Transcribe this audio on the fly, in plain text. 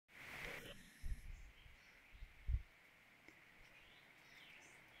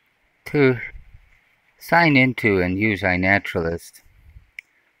To sign into and use iNaturalist,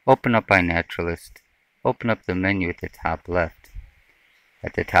 open up iNaturalist, open up the menu at the top left.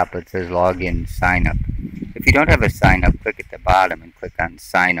 At the top it says Login Sign Up. If you don't have a sign up, click at the bottom and click on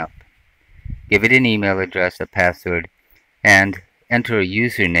Sign Up. Give it an email address, a password, and enter a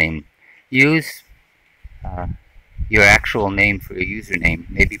username. Use your actual name for your username.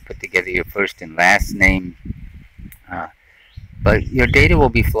 Maybe put together your first and last name. But your data will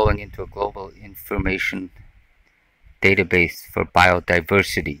be flowing into a global information database for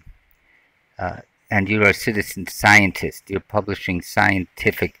biodiversity. And you're a citizen scientist. You're publishing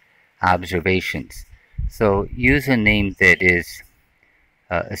scientific observations. So use a name that is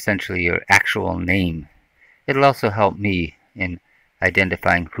essentially your actual name. It'll also help me in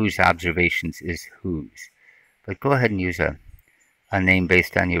identifying whose observations is whose. But go ahead and use a name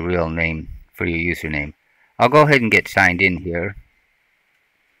based on your real name for your username. I'll go ahead and get signed in here.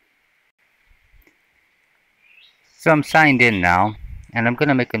 So I'm signed in now, and I'm going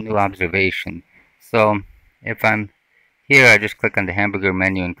to make a new observation. So if I'm here, I just click on the hamburger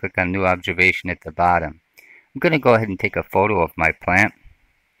menu and click on New Observation at the bottom. I'm going to go ahead and take a photo of my plant.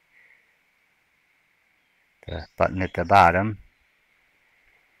 The button at the bottom.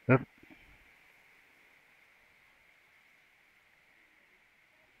 Oop.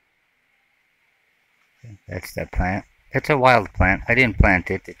 That's the plant. It's a wild plant. I didn't plant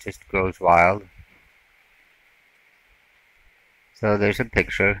it. It just grows wild. So there's a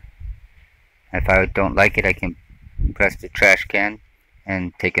picture. If I don't like it, I can press the trash can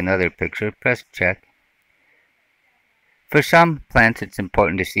and take another picture. Press check. For some plants, it's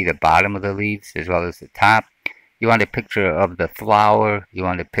important to see the bottom of the leaves as well as the top. You want a picture of the flower. You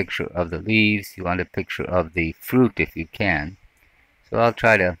want a picture of the leaves. You want a picture of the fruit if you can. So I'll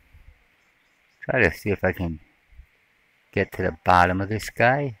try to see if I can get to the bottom of this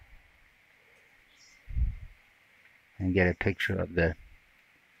guy and get a picture of the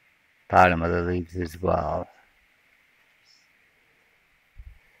bottom of the leaves as well.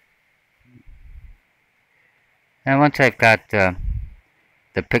 And once I've got the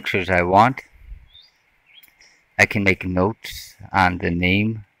pictures I want, I can make notes on the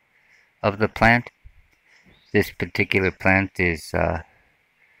name of the plant. This particular plant is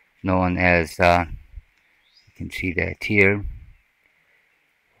known as, you can see that here.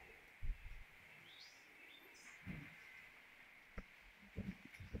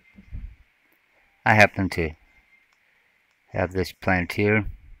 I happen to have this plant here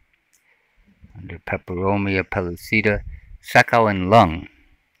under Peperomia pellucida, Sakhalin lung.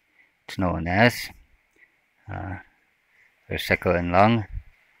 It's known as Sakhalin lung.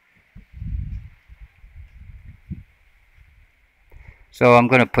 So I'm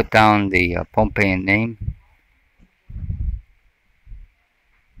going to put down the Pompeian name.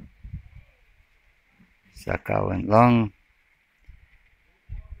 Sakhalin lung.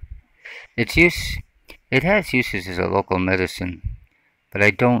 It has uses as a local medicine, but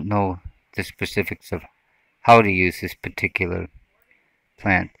I don't know the specifics of how to use this particular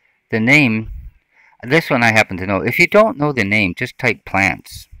plant. The name, this one I happen to know. If you don't know the name, just type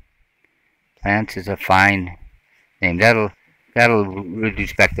plants. Plants is a fine name. That'll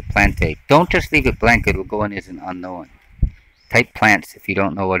reduce back the plant tape. Don't just leave it blank. It'll go in as an unknown. Type plants if you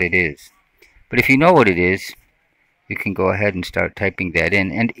don't know what it is. But if you know what it is, you can go ahead and start typing that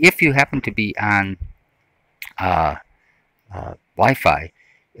in. And if you happen to be on Wi-Fi,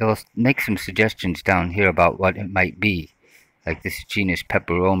 it'll make some suggestions down here about what it might be. Like this genus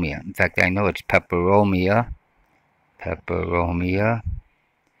Peperomia. In fact, I know it's Peperomia. Peperomia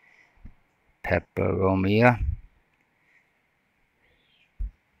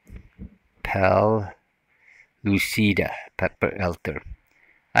pellucida. Pepper elter.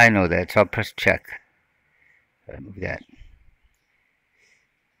 I know that, so I'll press check. Move that.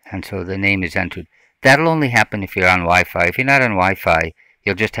 And so the name is entered. That'll only happen if you're on Wi-Fi. If you're not on Wi-Fi,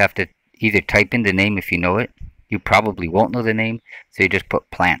 you'll just have to either type in the name if you know it. You probably won't know the name, so you just put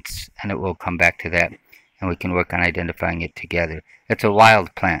plants, and it will come back to that, and we can work on identifying it together. It's a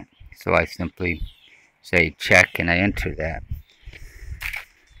wild plant, so I simply say check, and I enter that.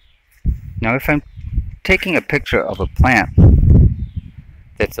 Now, if I'm taking a picture of a plant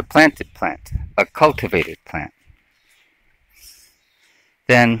that's a planted plant, a cultivated plant,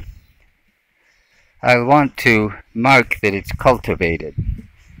 then I want to mark that it's cultivated.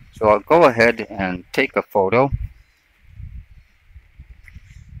 So I'll go ahead and take a photo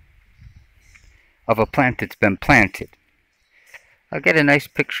of a plant that's been planted. I'll get a nice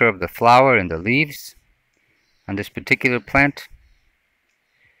picture of the flower and the leaves on this particular plant.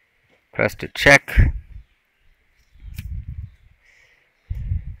 Press to check.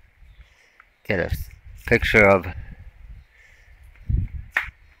 get a picture of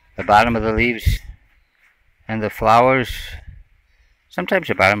the bottom of the leaves and the flowers. Sometimes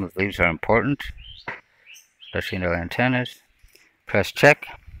the bottom of the leaves are important, especially in their antennas. Press check.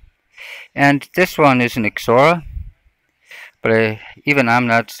 And this one is an Ixora, but even I'm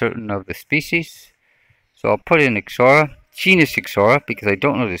not certain of the species. So I'll put in Ixora, genus Ixora, because I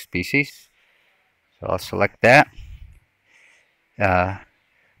don't know the species. So I'll select that.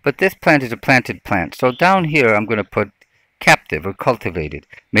 But this plant is a planted plant. So down here I'm going to put captive or cultivated.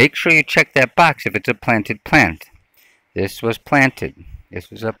 Make sure you check that box if it's a planted plant. This was planted. This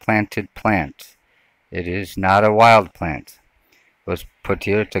was a planted plant. It is not a wild plant. It was put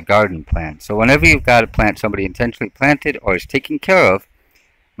here, it's a garden plant. So whenever you've got a plant somebody intentionally planted or is taking care of,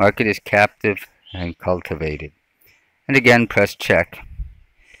 mark it as captive and cultivated. And again, press check.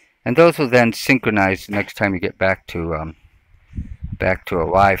 And those will then synchronize the next time you get back to a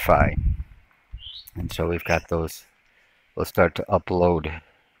Wi-Fi. And so we've got those. We'll start to upload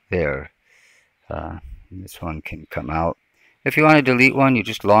there. This one can come out. If you want to delete one, you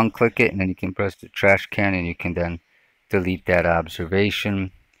just long click it and then you can press the trash can and you can then delete that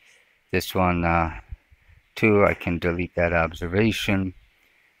observation. This one too, I can delete that observation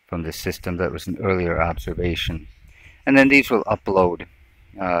from the system. That was an earlier observation. And then these will upload.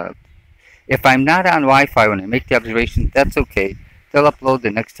 If I'm not on Wi-Fi when I make the observation, that's okay. They'll upload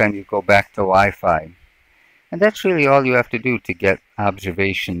the next time you go back to Wi-Fi. And that's really all you have to do to get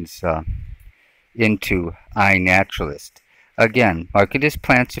observations into iNaturalist. Again, mark it as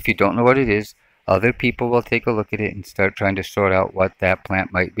plants if you don't know what it is. Other people will take a look at it and start trying to sort out what that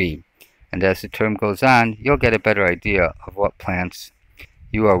plant might be. And as the term goes on, you'll get a better idea of what plants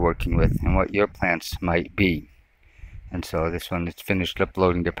you are working with and what your plants might be. And so this one is finished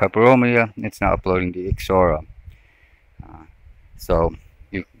uploading the peperomia. It's now uploading the Ixora. So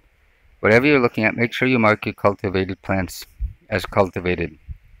whatever you're looking at, make sure you mark your cultivated plants as cultivated.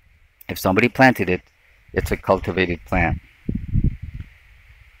 If somebody planted it, it's a cultivated plant.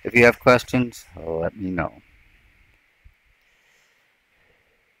 If you have questions, let me know.